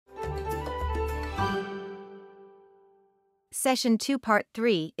Session 2 Part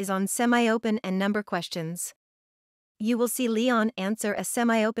 3 is on semi-open and number questions. You will see Leon answer a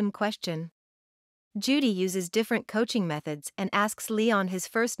semi-open question. Judy uses different coaching methods and asks Leon his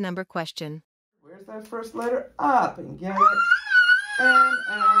first number question. Where's that first letter? Up and get it. And.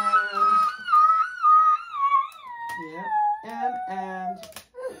 Yeah, and.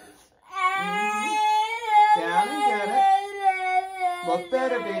 Down and get it. Look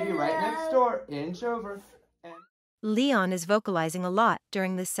better, baby, right next door. Inch over. And. Leon is vocalizing a lot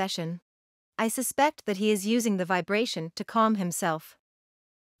during this session. I suspect that he is using the vibration to calm himself.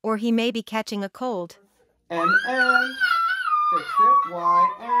 Or he may be catching a cold. And. Fix it. Y,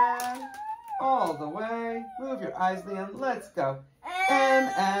 and. All the way. Move your eyes, Leon. Let's go. M,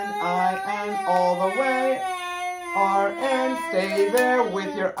 and I, and all the way. R, and stay there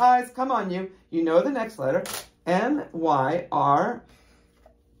with your eyes. Come on, you. You know the next letter. M, Y, R.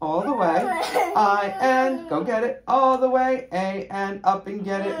 All the way. I, and. Go get it. All the way. A, and up and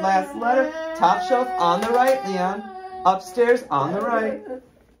get it. Last letter. Top shelf on the right, Leon. Upstairs on the right.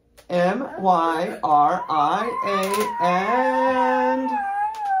 M, Y, R, I, A, and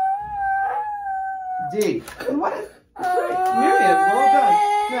D. And what is Myriad? Well done.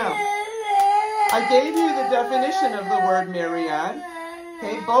 Now, I gave you the definition of the word myriad.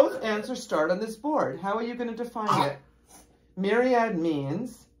 Okay, both answers start on this board. How are you going to define it? Myriad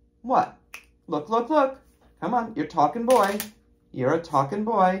means what? Look, look, look. Come on, you're talking boy. You're a talking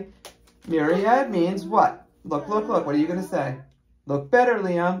boy. Myriad means what? Look, look, look. What are you going to say? Look better,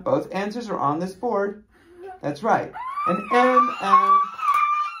 Leon. Both answers are on this board. That's right. And M,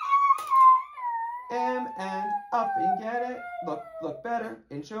 and up and get it. Look better.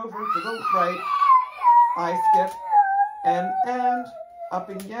 Inch over to the right. I skip. M, and up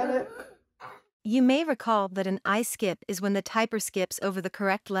and get it. You may recall that an I skip is when the typer skips over the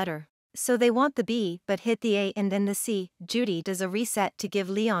correct letter. So they want the B but hit the A and then the C. Judy does a reset to give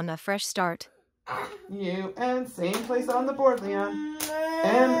Leon a fresh start. U, and same place on the board, Leon.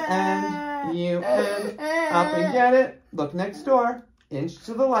 M, and U, and up and get it. Look next door. Inch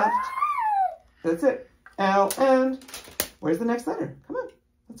to the left. That's it. L, and where's the next letter? Come on,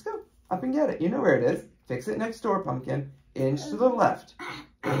 let's go. Up and get it. You know where it is. Fix it next door, pumpkin. Inch to the left.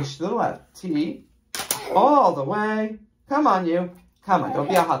 Inch to the left. T, all the way. Come on, you. Come on, don't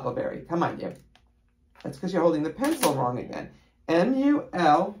be a huckleberry. Come on, you. That's because you're holding the pencil wrong again.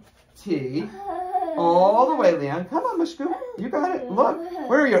 M-U-L-T, all the way, Leon. Come on, Mushku. You got it. Look.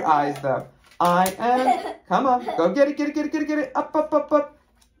 Where are your eyes, though? I-N. Come on. Go get it, get it, get it, get it, get it. Up, up, up, up.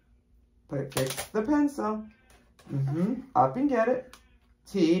 Fix the pencil. Up and get it.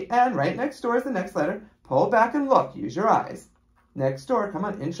 T, and right next door is the next letter. Pull back and look. Use your eyes. Next door. Come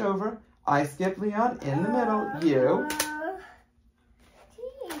on, inch over. I skip, Leon. In the middle. U.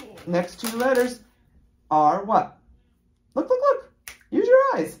 Next two letters are what? Look, look, look. Use your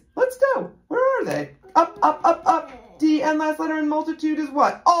eyes. Let's go. Where are they? Up, up, up, up. D, and last letter in multitude is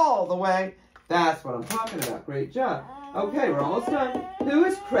what? All the way. That's what I'm talking about. Great job. Okay, we're almost done. Who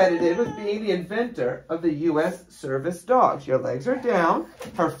is credited with being the inventor of the U.S. service dogs? Your legs are down.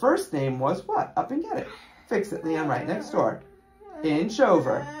 Her first name was what? Up and get it. Fix it, Leon, right next door. Inch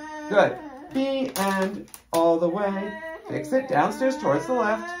over. Good. B, and all the way. Fix it downstairs towards the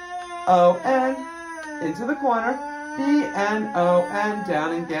left. O, N, into the corner. B, N, O, N,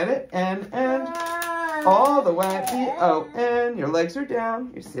 down and get it. N, and all the way. B, O, N. Your legs are down.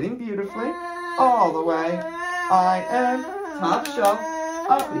 You're sitting beautifully. All the way. I, N, top shelf.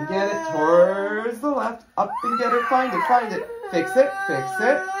 Up and get it towards the left. Up and get it. Find it, find it. Fix it, fix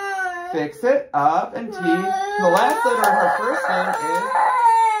it. Fix it. Up and T. The last letter of her first name is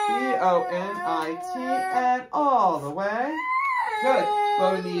B-O-N-I-T, and all the way. Good.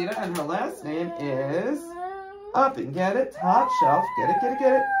 Bonita, and her last name is up and get it, top shelf, get it, get it,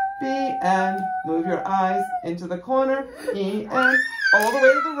 get it. B, and move your eyes into the corner. E, and all the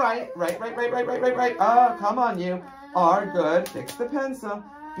way to the right. Right, right, right, right, right, right, right. Oh, come on, you. R, good. Fix the pencil.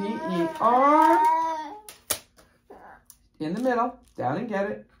 B, E, R. In the middle. Down and get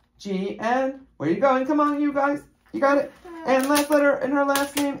it. G, and where are you going? Come on, you guys. You got it. And last letter in her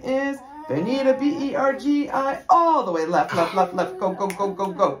last name is Benita, B-E-R-G-I, all the way left, left, left, left. Go, go, go,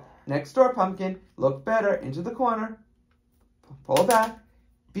 go, go. Next door, pumpkin. Look better. Into the corner. Pull back.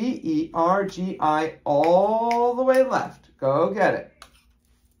 B-E-R-G-I, all the way left. Go get it.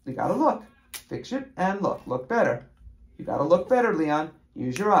 You gotta look. Fix it and look. Look better. You gotta look better, Leon.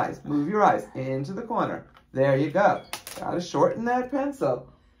 Use your eyes. Move your eyes into the corner. There you go. Gotta shorten that pencil.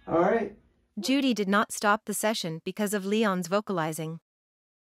 All right. Judy did not stop the session because of Leon's vocalizing.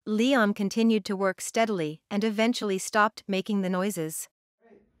 Leon continued to work steadily and eventually stopped making the noises.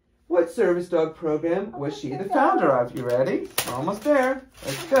 What service dog program was she the founder of? You ready? We're almost there.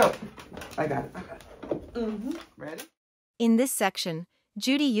 Let's go. I got it. Ready? In this section,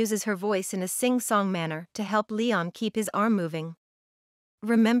 Judy uses her voice in a sing-song manner to help Leon keep his arm moving.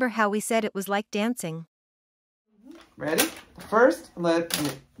 Remember how we said it was like dancing? Ready? The first letter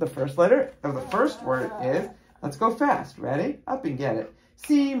of the first word is, let's go fast. Ready? Up and get it.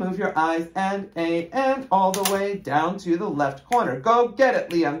 C, move your eyes, and A, and all the way down to the left corner. Go get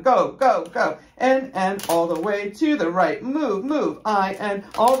it, Leon. Go, go, go. And all the way to the right. Move, move. I, and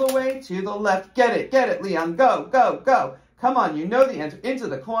all the way to the left. Get it, Leon. Go, go, go. Come on, you know the answer. Into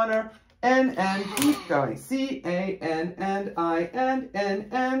the corner. And keep going. C, A, N, and I,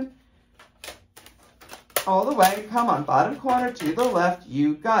 and. All the way. Come on, bottom corner to the left.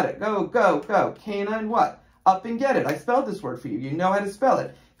 You got it. Go, go, go. Canine what? Up and get it. I spelled this word for you. You know how to spell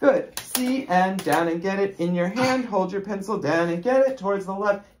it. Good. C and down and get it in your hand. Hold your pencil down and get it towards the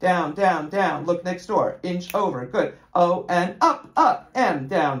left. Down, down, down. Look next door. Inch over. Good. O and up, up. M,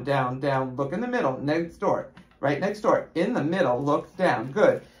 down, down, down. Look in the middle. Next door. Right next door. In the middle. Look down.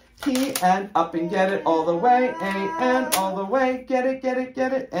 Good. T and up and get it all the way. A and all the way. Get it, get it,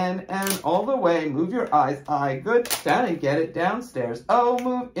 get it. N and all the way. Move your eyes. I. Good. Down and get it downstairs. O,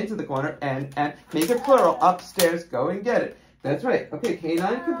 move into the corner. And make it plural. Upstairs. Go and get it. That's right. Okay,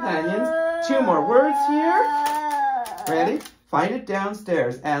 canine companions. 2 more words here. Ready? Find it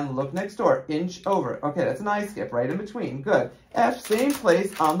downstairs and look next door. Inch over. Okay, that's an I skip right in between. Good. F, same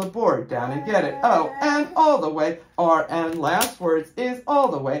place on the board. Down and get it. O, and all the way. R, and last words is all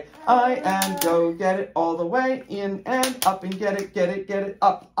the way. I, and go get it all the way. In and up and get it, get it, get it.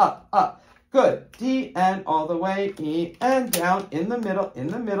 Up, up, up. Good. D, and all the way. E, and down in the middle, in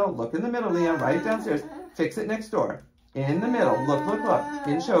the middle. Look in the middle, Leon. Right downstairs. Fix it next door. In the middle. Look, look, look.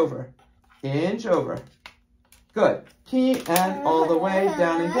 Inch over. Inch over. Good. T and all the way.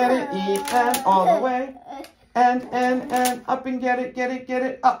 Down and get it. E and all the way. And up and get it, get it, get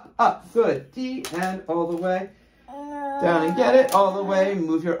it. Up, up. Good. D and all the way. Down and get it all the way.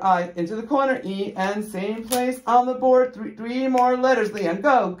 Move your eye into the corner. E and same place on the board. Three more letters, Leon.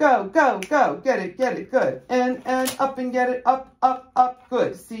 Go, go, go, go. Get it, get it. Good. And up and get it. Up, up, up.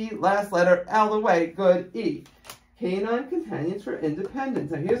 Good. C, last letter, all the way. Good. E. Canine companions for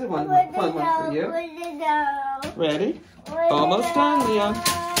independence. Now here's a fun one for you. Ready? Almost done, Leon.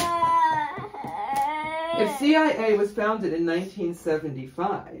 If CIA was founded in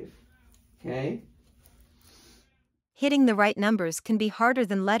 1975, okay? Hitting the right numbers can be harder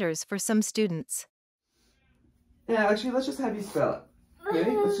than letters for some students. Yeah, actually, let's just have you spell it.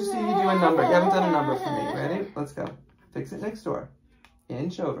 Ready? Let's just see you do a number. You haven't done a number for me. Ready? Let's go. Fix it next door.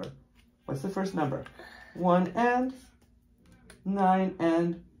 Inch over. What's the first number? 1 and 9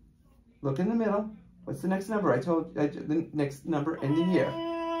 and look in the middle. What's the next number? I told you the next number ending here.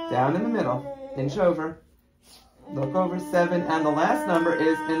 Down in the middle. Inch over. Look over 7 and the last number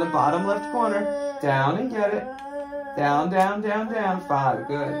is in the bottom left corner. Down and get it. Down, down, down, down. 5.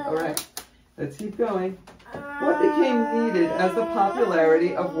 Good. All right. Let's keep going. What became needed as the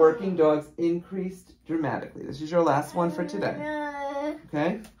popularity of working dogs increased dramatically? This is your last one for today.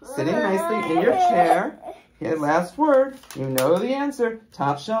 Okay? Sitting nicely in your chair. Okay, last word. You know the answer.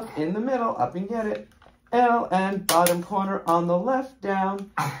 Top shelf in the middle. Up and get it. L and bottom corner on the left.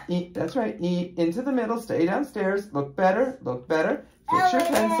 Down. E. That's right. E into the middle. Stay downstairs. Look better. Look better. Fix your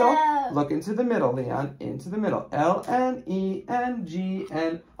pencil. Look into the middle, Leon. Into the middle. L and E and G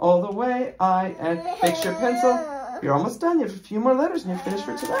and all the way. I and fix your pencil. You're almost done. You have a few more letters and you're finished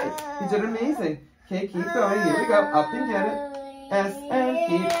for today. You did amazing. Okay, keep going. Here we go. Up and get it. S and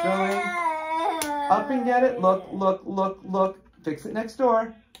keep going. Up and get it. Look, look, look, look. Fix it next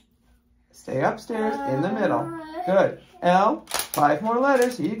door. Stay upstairs in the middle. Good. L. 5 more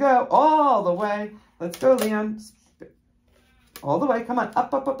letters. Here you go. All the way. Let's go, Leon. All the way. Come on.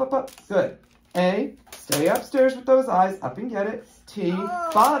 Up, up, up, up, up. Good. A. Stay upstairs with those eyes. Up and get it. T.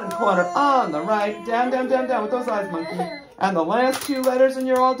 Bottom corner on the right. Down, down, down, down with those eyes, monkey. And the last 2 letters and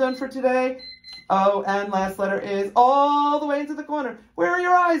you're all done for today. O and last letter is all the way into the corner. Where are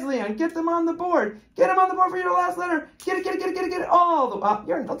your eyes, Leon? Get them on the board. Get them on the board for your last letter. Get it, get it, get it, get it, get it. All the way.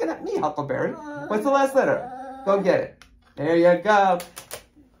 You're looking at me, Huckleberry. What's the last letter? Go get it. There you go.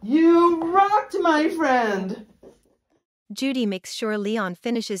 You rocked, my friend. Judy makes sure Leon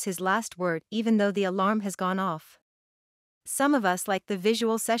finishes his last word even though the alarm has gone off. Some of us like the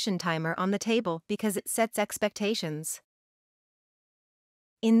visual session timer on the table because it sets expectations.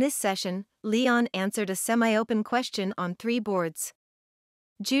 In this session, Leon answered a semi-open question on 3 boards.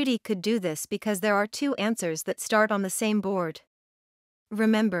 Judy could do this because there are 2 answers that start on the same board.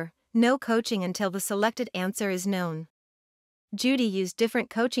 Remember, no coaching until the selected answer is known. Judy used different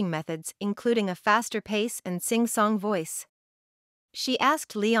coaching methods, including a faster pace and sing-song voice. She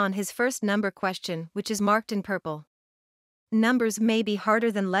asked Leon his first number question, which is marked in purple. Numbers may be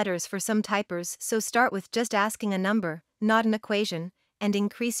harder than letters for some typers, so start with just asking a number, not an equation, and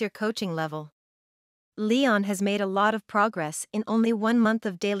increase your coaching level. Leon has made a lot of progress in only 1 month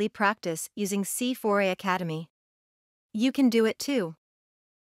of daily practice using C4A Academy. You can do it too.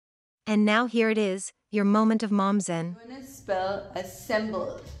 And now here it is, your moment of Mom Zen. I'm going to spell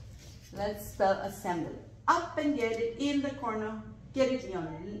assemble. Let's spell assemble. Up and get it in the corner. Get it,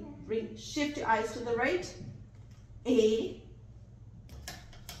 Leon. Shift your eyes to the right. A.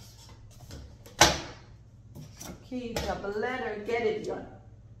 Okay, double letter. Get it, Leon.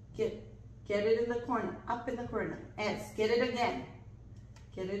 Get it in the corner. Up in the corner. S. Get it again.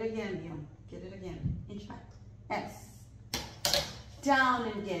 Get it again, Leon. Get it again. Inch back. S. Down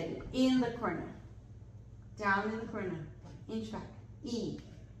and get it in the corner. Down in the corner. Inch back. E.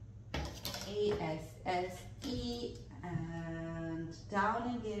 A, S, S, E. And down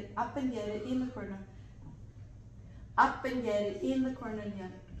and get it. Up and get it in the corner. Up and get it in the corner,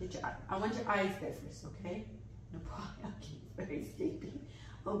 Leon. I want your eyes there first, okay? No problem. Okay, it's very sleepy.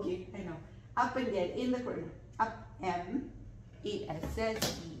 Okay, I know. Up and get it in the corner. Up, M. E, S,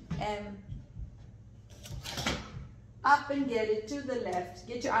 S, E, M. Up and get it to the left.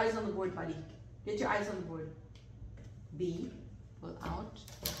 Get your eyes on the board, buddy. Get your eyes on the board. B. Pull out.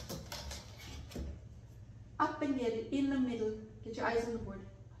 Up and get it in the middle. Get your eyes on the board.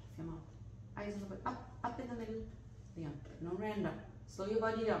 Out of your mouth. Eyes on the board. Up in the middle. Leon, no random. Slow your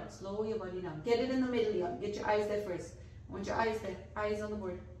body down. Slow your body down. Get it in the middle, Leon. Get your eyes there first. I want your eyes there. Eyes on the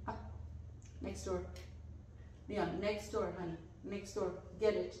board. Up. Next door. Leon, next door, honey. Next door.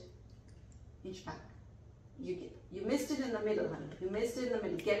 Get it. Inch back. You missed it in the middle, honey. You missed it in the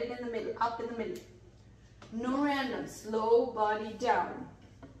middle. Get it in the middle. Up in the middle. No random. Slow body down.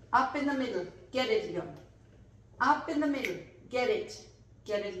 Up in the middle. Get it, Leon. Up in the middle. Get it.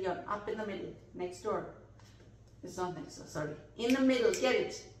 Get it, Leon. Up in the middle. Next door. It's not next door. Sorry. In the middle. Get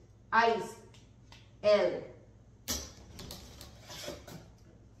it. Eyes. L.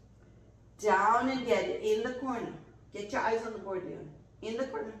 Down and get it. In the corner. Get your eyes on the board, Leon. In the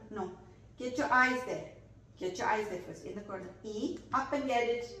corner. No. Get your eyes there. Get your eyes there first. In the corner. E. Up and get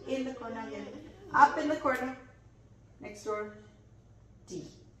it. In the corner. Get it. Up in the corner. Next door. D.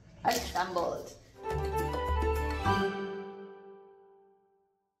 Assembled.